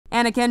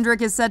Anna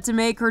Kendrick is set to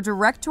make her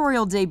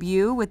directorial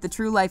debut with the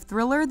true-life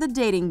thriller The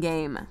Dating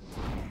Game.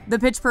 The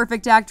Pitch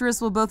Perfect actress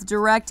will both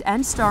direct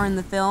and star in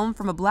the film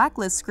from a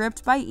Blacklist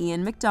script by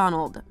Ian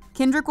McDonald.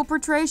 Kendrick will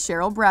portray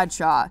Cheryl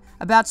Bradshaw,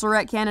 a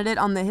bachelorette candidate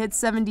on the hit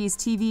 70s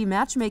TV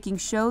matchmaking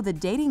show The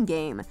Dating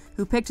Game,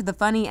 who picked the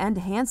funny and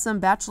handsome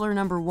Bachelor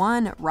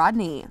 #1,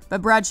 Rodney.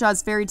 But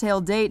Bradshaw's fairy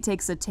tale date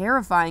takes a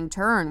terrifying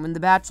turn when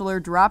the Bachelor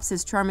drops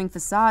his charming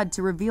facade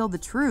to reveal the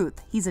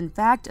truth. He's in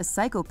fact a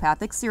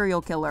psychopathic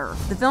serial killer.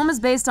 The film is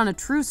based on a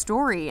true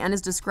story and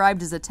is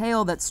described as a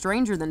tale that's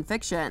stranger than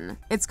fiction.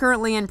 It's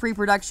currently in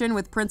pre-production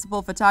with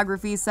principal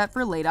photography set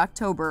for late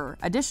October.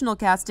 Additional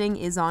casting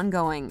is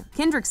ongoing.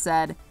 Kendrick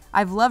said,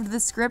 "I've loved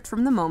this script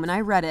from the moment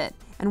I read it,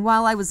 and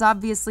while I was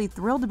obviously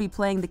thrilled to be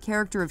playing the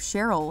character of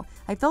Cheryl,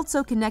 I felt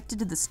so connected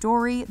to the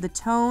story, the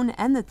tone,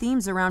 and the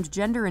themes around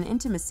gender and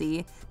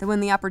intimacy that when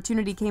the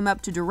opportunity came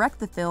up to direct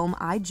the film,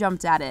 I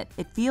jumped at it.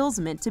 It feels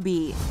meant to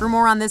be." For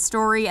more on this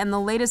story and the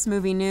latest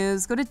movie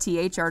news, go to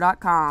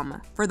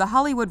THR.com. For The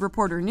Hollywood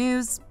Reporter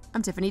News,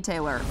 I'm Tiffany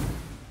Taylor.